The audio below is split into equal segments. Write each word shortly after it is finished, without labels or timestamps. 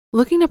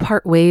Looking to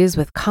part ways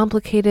with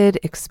complicated,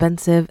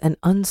 expensive, and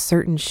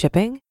uncertain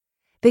shipping?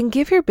 Then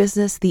give your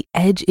business the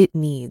edge it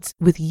needs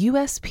with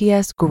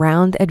USPS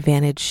Ground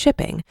Advantage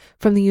shipping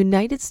from the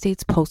United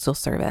States Postal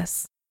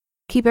Service.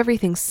 Keep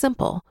everything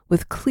simple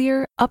with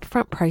clear,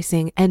 upfront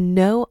pricing and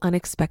no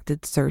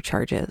unexpected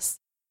surcharges.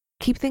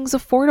 Keep things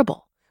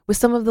affordable with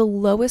some of the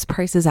lowest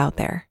prices out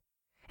there.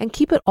 And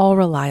keep it all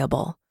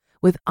reliable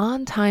with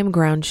on-time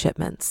ground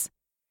shipments.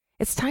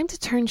 It's time to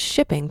turn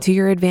shipping to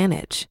your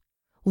advantage.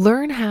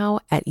 Learn how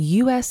at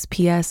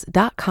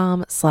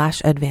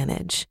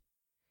USPS.com/advantage.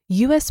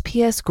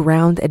 USPS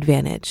Ground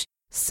Advantage.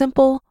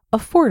 Simple,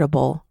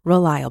 affordable,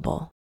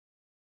 reliable.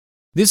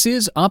 This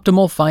is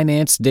Optimal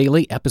Finance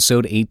Daily,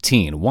 Episode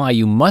 18, Why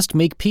You Must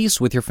Make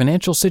Peace with Your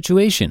Financial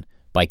Situation,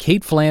 by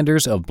Cait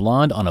Flanders of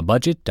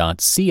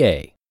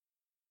blondeonabudget.ca.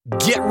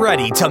 Get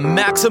ready to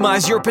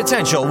maximize your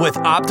potential with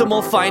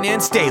Optimal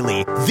Finance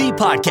Daily, the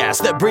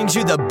podcast that brings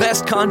you the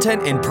best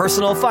content in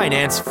personal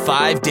finance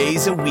 5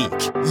 days a week.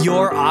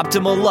 Your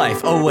optimal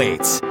life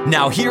awaits.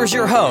 Now here's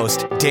your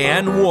host,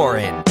 Dan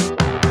Warren.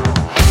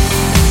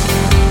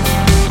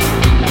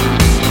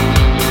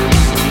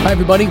 Hi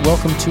everybody,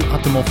 welcome to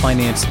Optimal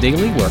Finance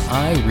Daily, where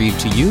I read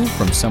to you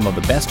from some of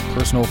the best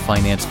personal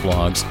finance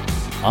blogs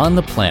on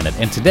the planet.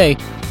 And today,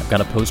 I've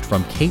got a post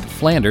from Cait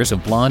Flanders of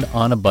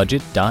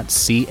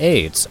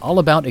blondeonabudget.ca. It's all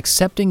about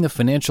accepting the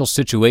financial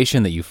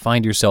situation that you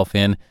find yourself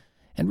in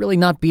and really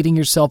not beating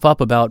yourself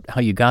up about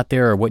how you got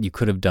there or what you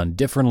could have done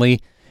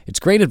differently. It's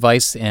great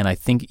advice, and I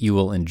think you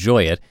will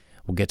enjoy it.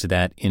 We'll get to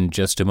that in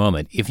just a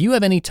moment. If you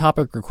have any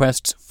topic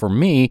requests for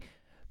me,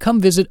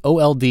 come visit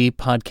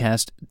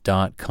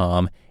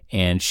oldpodcast.com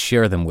and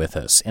share them with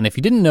us. And if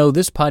you didn't know,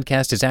 this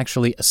podcast is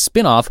actually a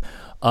spin-off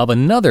of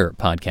another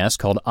podcast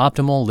called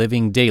Optimal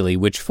Living Daily,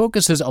 which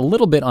focuses a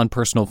little bit on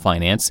personal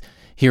finance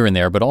here and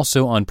there, but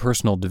also on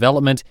personal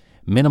development,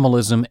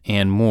 minimalism,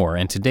 and more.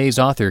 And today's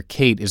author,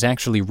 Cait, is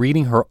actually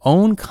reading her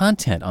own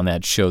content on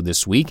that show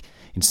this week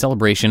in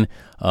celebration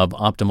of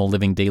Optimal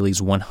Living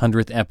Daily's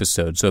 100th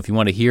episode. So if you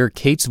want to hear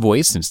Cait's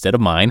voice instead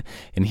of mine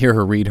and hear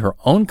her read her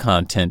own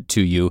content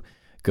to you,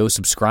 go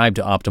subscribe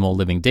to Optimal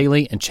Living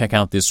Daily and check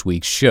out this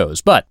week's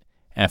shows. But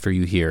after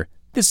you hear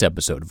this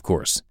episode, of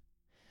course.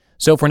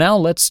 So for now,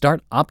 let's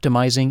start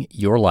optimizing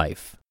your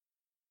life.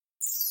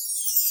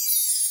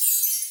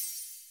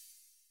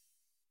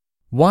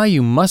 Why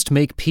You Must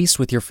Make Peace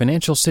with Your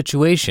Financial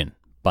Situation,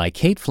 by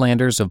Cait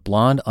Flanders of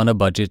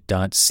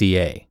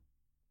blondeonabudget.ca.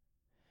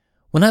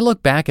 When I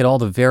look back at all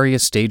the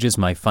various stages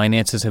my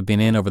finances have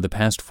been in over the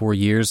past 4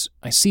 years,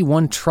 I see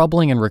one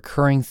troubling and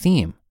recurring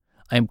theme.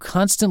 I am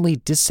constantly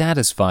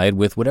dissatisfied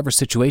with whatever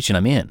situation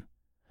I'm in.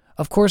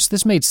 Of course,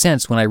 this made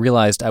sense when I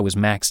realized I was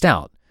maxed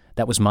out.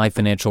 That was my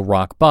financial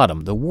rock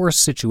bottom, the worst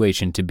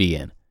situation to be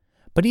in.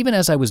 But even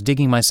as I was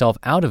digging myself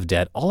out of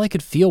debt, all I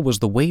could feel was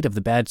the weight of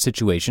the bad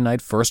situation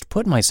I'd first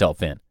put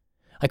myself in.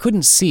 I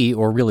couldn't see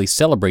or really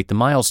celebrate the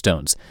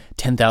milestones.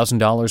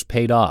 $10,000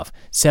 paid off,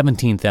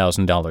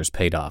 $17,000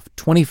 paid off,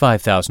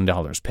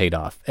 $25,000 paid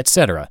off,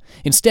 etc.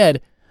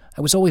 Instead,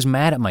 I was always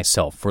mad at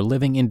myself for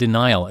living in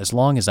denial as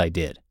long as I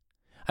did.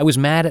 I was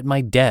mad at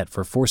my debt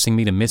for forcing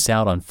me to miss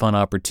out on fun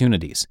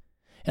opportunities.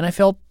 And I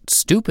felt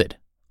stupid.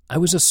 I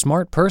was a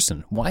smart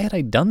person. Why had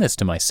I done this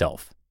to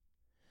myself?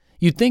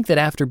 You'd think that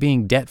after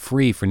being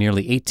debt-free for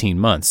nearly 18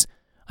 months,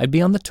 I'd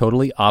be on the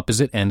totally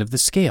opposite end of the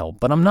scale,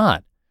 but I'm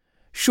not.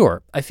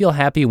 Sure, I feel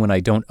happy when I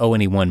don't owe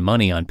anyone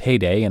money on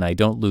payday and I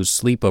don't lose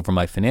sleep over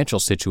my financial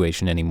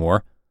situation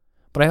anymore,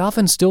 but I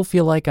often still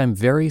feel like I'm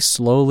very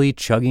slowly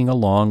chugging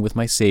along with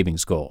my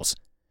savings goals.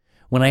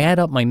 When I add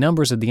up my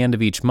numbers at the end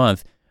of each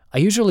month, I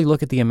usually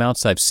look at the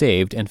amounts I've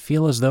saved and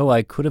feel as though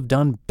I could have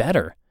done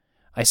better.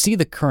 I see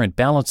the current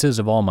balances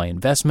of all my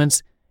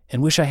investments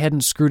and wish I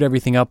hadn't screwed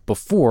everything up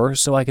before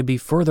so I could be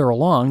further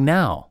along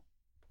now.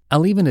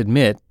 I'll even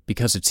admit,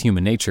 because it's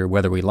human nature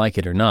whether we like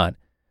it or not,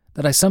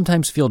 that I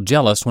sometimes feel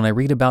jealous when I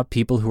read about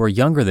people who are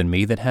younger than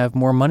me that have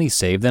more money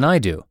saved than I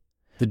do.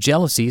 The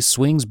jealousy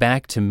swings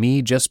back to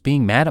me just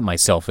being mad at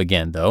myself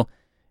again, though,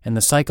 and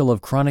the cycle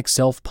of chronic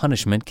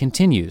self-punishment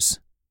continues.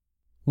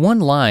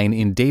 One line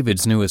in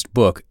David's newest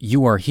book,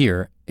 You Are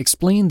Here,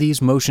 explained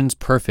these motions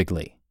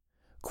perfectly.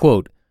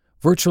 Quote,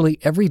 "Virtually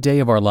every day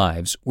of our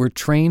lives, we're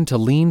trained to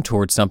lean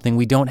towards something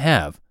we don't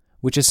have,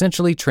 which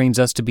essentially trains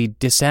us to be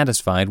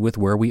dissatisfied with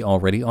where we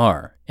already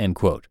are." End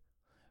quote.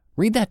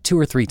 Read that 2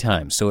 or 3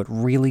 times so it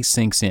really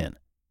sinks in.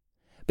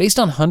 Based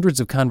on hundreds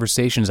of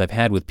conversations I've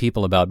had with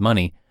people about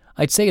money,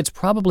 I'd say it's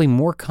probably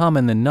more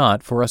common than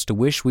not for us to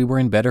wish we were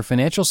in better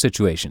financial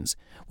situations,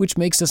 which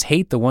makes us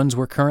hate the ones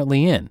we're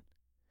currently in.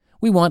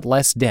 We want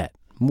less debt,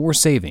 more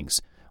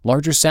savings,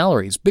 larger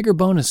salaries, bigger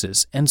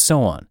bonuses, and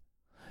so on.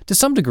 To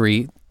some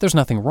degree, there's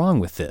nothing wrong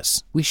with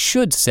this. We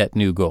should set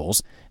new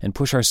goals and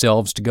push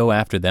ourselves to go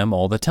after them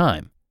all the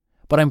time.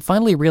 But I'm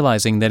finally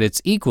realizing that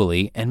it's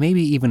equally and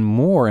maybe even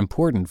more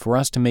important for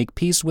us to make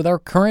peace with our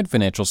current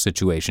financial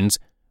situations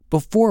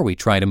before we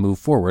try to move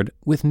forward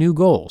with new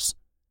goals.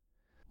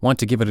 Want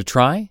to give it a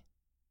try?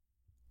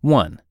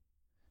 1.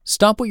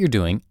 Stop what you're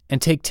doing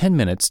and take 10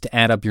 minutes to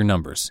add up your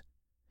numbers.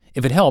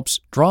 If it helps,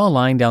 draw a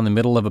line down the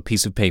middle of a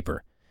piece of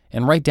paper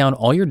and write down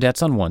all your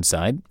debts on one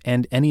side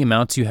and any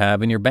amounts you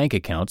have in your bank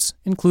accounts,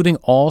 including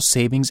all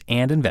savings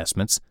and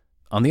investments,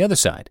 on the other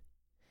side.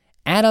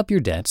 Add up your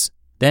debts,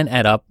 then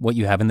add up what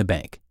you have in the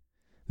bank.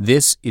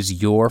 This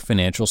is your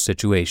financial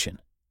situation.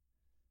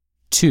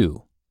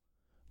 2.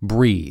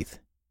 Breathe.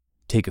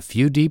 Take a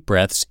few deep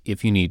breaths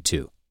if you need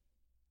to.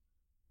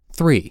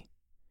 3.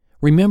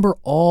 Remember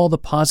all the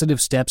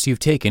positive steps you've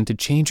taken to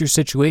change your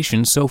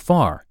situation so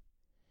far.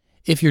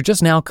 If you're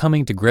just now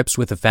coming to grips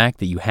with the fact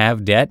that you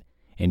have debt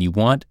and you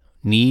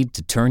need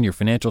to turn your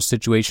financial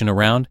situation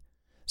around,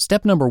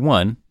 step number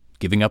 1,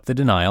 giving up the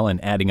denial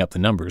and adding up the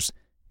numbers,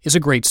 is a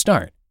great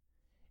start.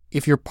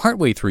 If you're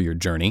partway through your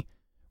journey,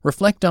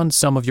 reflect on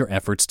some of your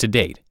efforts to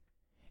date.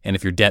 And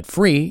if you're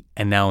debt-free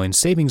and now in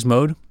savings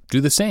mode,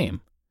 do the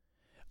same.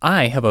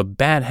 I have a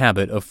bad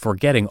habit of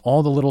forgetting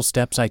all the little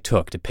steps I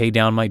took to pay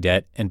down my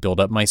debt and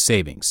build up my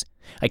savings.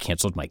 I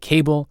canceled my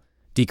cable,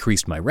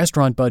 decreased my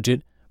restaurant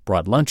budget,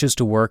 brought lunches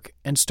to work,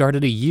 and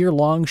started a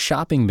year-long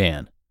shopping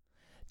ban.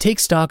 Take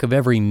stock of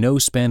every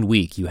no-spend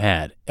week you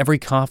had, every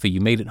coffee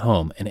you made at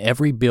home, and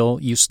every bill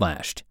you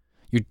slashed.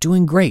 You're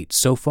doing great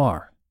so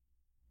far.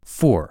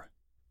 4.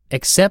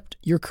 Accept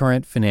your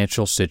current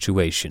financial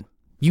situation.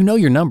 You know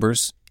your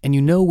numbers, and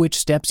you know which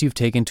steps you've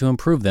taken to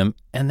improve them,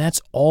 and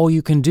that's all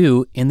you can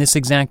do in this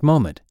exact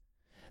moment.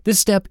 This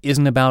step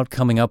isn't about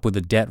coming up with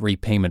a debt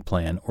repayment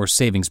plan or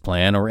savings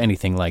plan or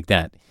anything like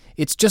that.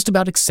 It's just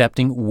about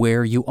accepting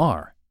where you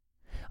are.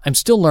 I'm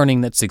still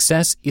learning that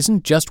success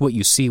isn't just what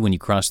you see when you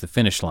cross the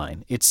finish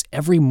line. It's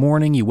every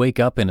morning you wake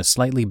up in a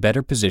slightly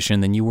better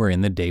position than you were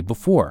in the day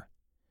before.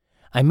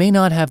 I may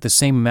not have the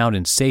same amount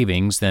in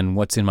savings than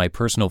what's in my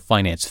personal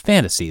finance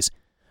fantasies,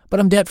 but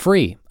I'm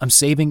debt-free. I'm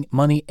saving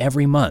money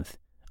every month.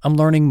 I'm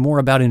learning more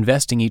about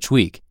investing each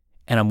week,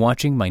 and I'm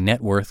watching my net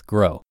worth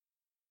grow.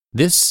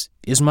 This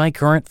is my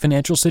current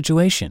financial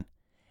situation,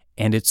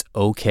 and it's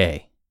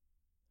okay.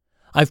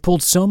 I've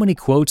pulled so many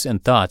quotes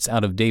and thoughts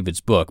out of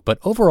David's book, but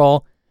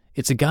overall,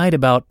 it's a guide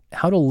about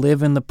how to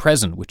live in the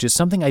present, which is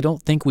something I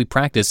don't think we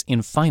practice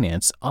in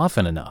finance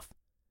often enough.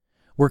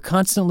 We're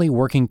constantly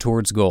working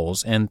towards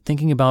goals and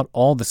thinking about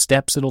all the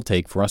steps it'll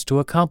take for us to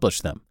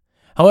accomplish them.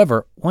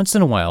 However, once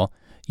in a while,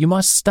 you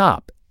must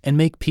stop and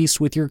make peace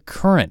with your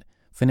current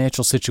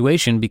financial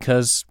situation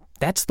because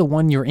that's the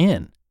one you're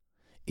in.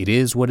 It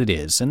is what it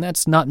is, and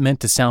that's not meant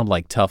to sound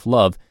like tough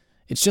love.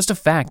 It's just a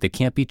fact that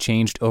can't be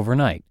changed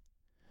overnight.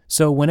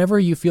 So whenever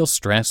you feel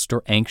stressed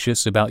or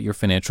anxious about your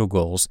financial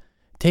goals,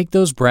 take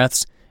those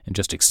breaths and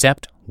just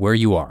accept where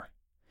you are.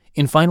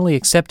 In finally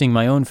accepting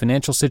my own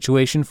financial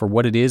situation for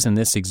what it is in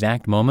this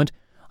exact moment,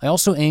 I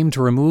also aim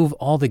to remove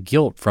all the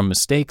guilt from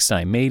mistakes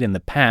I made in the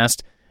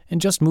past and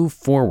just move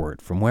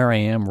forward from where I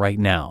am right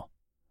now.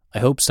 I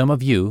hope some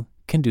of you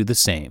can do the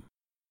same.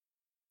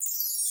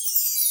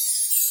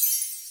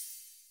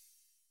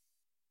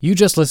 You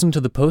just listened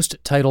to the post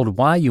titled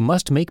Why You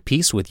Must Make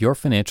Peace with Your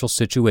Financial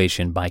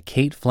Situation by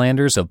Cait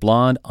Flanders of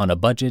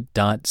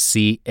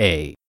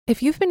blondeonabudget.ca.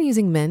 If you've been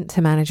using Mint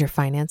to manage your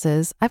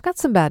finances, I've got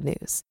some bad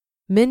news.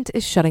 Mint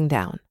is shutting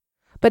down.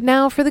 But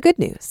now for the good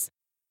news.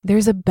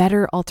 There's a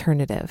better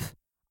alternative.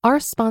 Our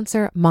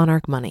sponsor,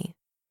 Monarch Money.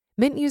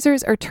 Mint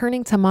users are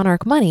turning to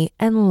Monarch Money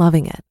and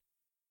loving it.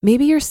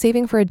 Maybe you're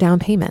saving for a down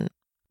payment,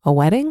 a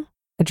wedding,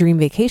 a dream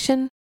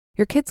vacation,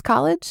 your kids'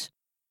 college.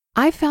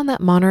 I've found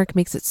that Monarch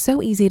makes it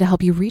so easy to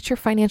help you reach your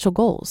financial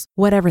goals,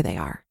 whatever they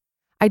are.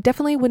 I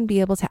definitely wouldn't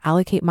be able to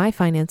allocate my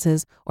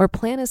finances or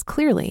plan as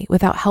clearly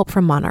without help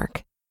from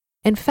Monarch.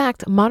 In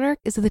fact, Monarch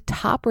is the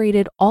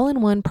top-rated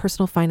all-in-one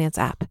personal finance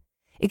app.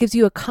 It gives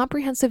you a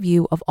comprehensive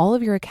view of all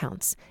of your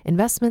accounts,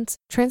 investments,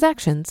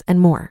 transactions, and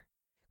more.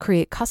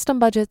 Create custom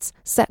budgets,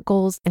 set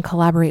goals, and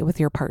collaborate with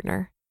your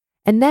partner.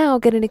 And now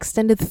get an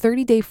extended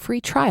 30-day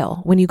free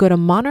trial when you go to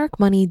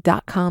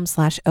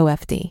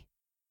monarchmoney.com/OFD.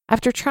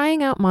 After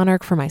trying out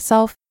Monarch for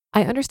myself,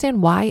 I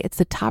understand why it's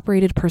the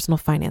top-rated personal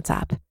finance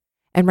app.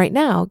 And right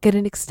now, get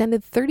an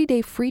extended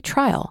 30-day free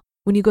trial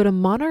when you go to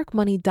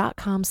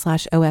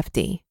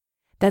monarchmoney.com/OFD.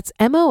 That's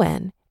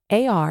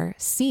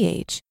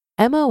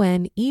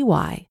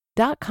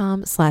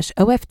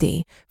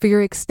monarchmoney.com/OFD for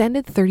your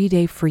extended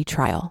 30-day free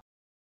trial.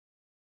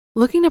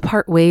 Looking to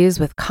part ways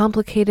with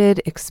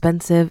complicated,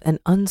 expensive, and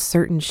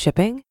uncertain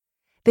shipping?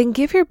 Then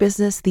give your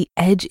business the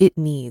edge it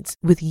needs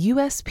with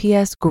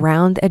USPS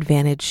Ground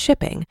Advantage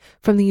shipping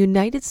from the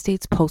United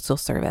States Postal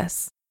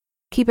Service.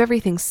 Keep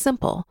everything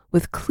simple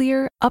with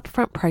clear,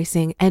 upfront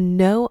pricing and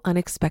no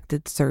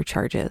unexpected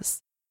surcharges.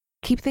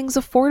 Keep things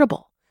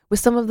affordable with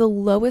some of the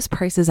lowest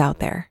prices out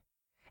there.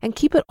 And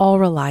keep it all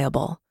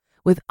reliable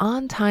with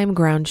on-time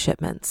ground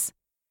shipments.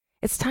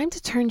 It's time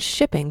to turn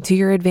shipping to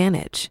your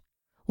advantage.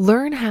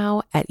 Learn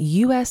how at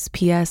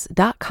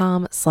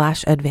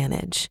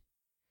USPS.com/advantage.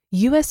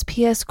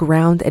 USPS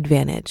Ground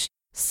Advantage.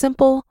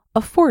 Simple,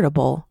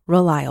 affordable,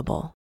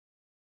 reliable.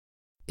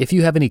 If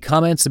you have any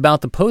comments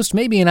about the post,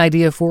 maybe an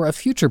idea for a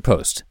future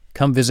post,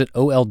 come visit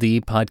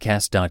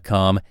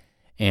oldpodcast.com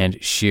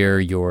and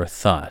share your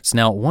thoughts.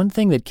 Now, one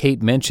thing that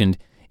Cait mentioned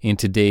in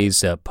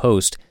today's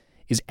post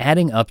is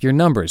adding up your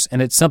numbers,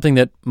 and it's something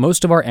that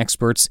most of our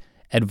experts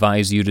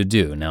advise you to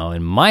do. Now,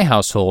 in my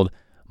household,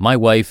 my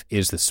wife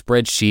is the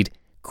spreadsheet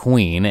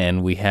queen,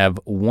 and we have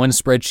one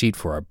spreadsheet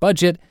for our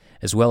budget,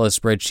 as well as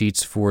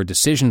spreadsheets for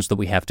decisions that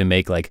we have to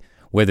make, like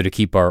whether to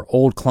keep our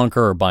old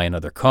clunker or buy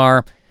another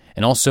car,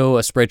 and also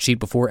a spreadsheet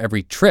before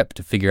every trip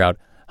to figure out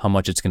how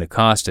much it's going to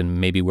cost and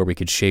maybe where we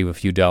could shave a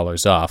few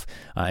dollars off.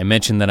 I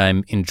mentioned that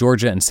I'm in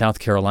Georgia and South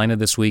Carolina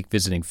this week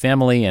visiting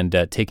family and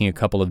taking a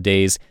couple of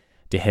days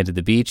to head to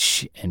the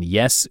beach. And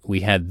yes,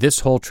 we had this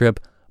whole trip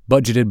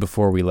budgeted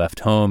before we left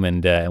home,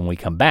 and when we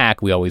come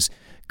back, we always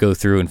go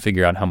through and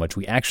figure out how much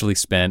we actually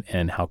spent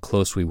and how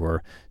close we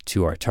were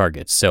to our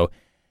targets. So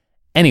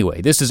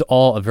anyway, this is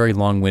all a very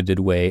long-winded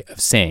way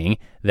of saying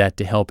that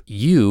to help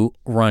you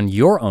run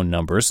your own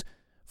numbers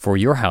for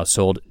your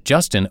household,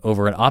 Justin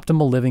over at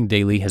Optimal Living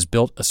Daily has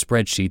built a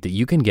spreadsheet that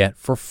you can get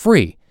for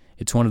free.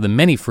 It's one of the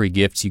many free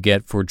gifts you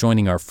get for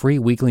joining our free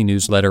weekly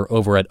newsletter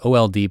over at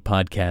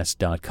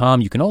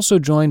oldpodcast.com. You can also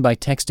join by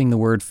texting the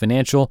word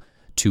financial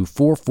to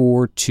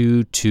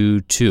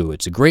 44222.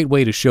 It's a great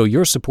way to show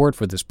your support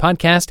for this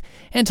podcast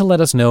and to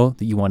let us know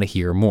that you want to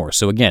hear more.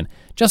 So again,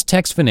 just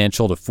text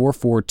financial to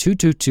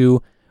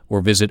 44222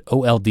 or visit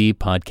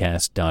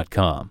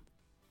oldpodcast.com.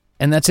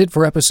 And that's it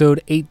for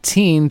episode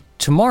 18.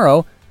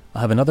 Tomorrow,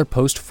 I'll have another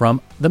post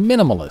from The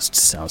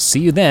Minimalists. I'll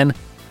see you then,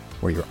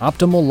 where your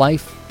optimal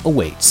life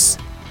awaits.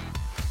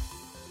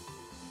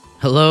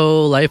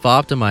 Hello, Life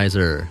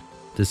Optimizer.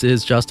 This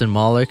is Justin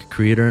Malik,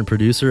 creator and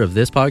producer of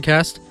this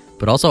podcast,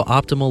 but also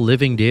Optimal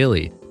Living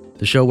Daily,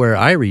 the show where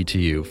I read to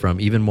you from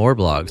even more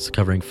blogs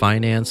covering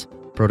finance,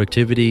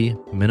 productivity,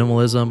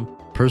 minimalism,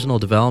 personal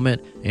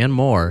development, and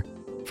more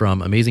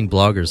from amazing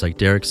bloggers like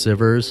Derek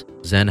Sivers,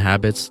 Zen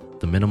Habits,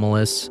 The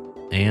Minimalists,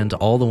 and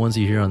all the ones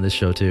you hear on this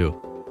show too.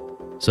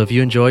 So if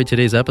you enjoyed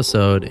today's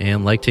episode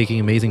and like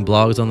taking amazing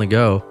blogs on the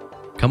go,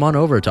 come on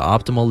over to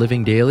Optimal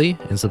Living Daily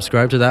and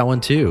subscribe to that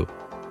one too.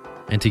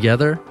 And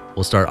together,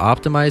 we'll start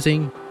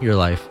optimizing your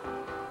life.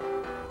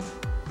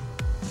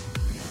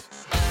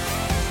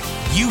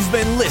 You've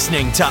been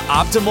listening to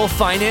Optimal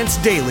Finance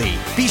Daily.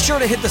 Be sure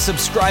to hit the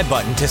subscribe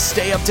button to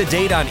stay up to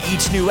date on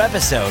each new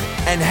episode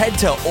and head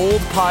to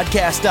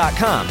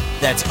oldpodcast.com.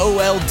 That's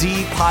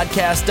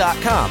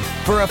oldpodcast.com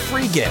for a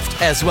free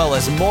gift as well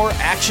as more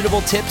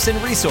actionable tips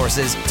and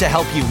resources to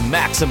help you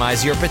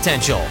maximize your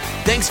potential.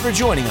 Thanks for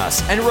joining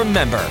us, and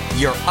remember,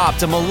 your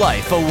optimal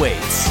life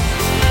awaits.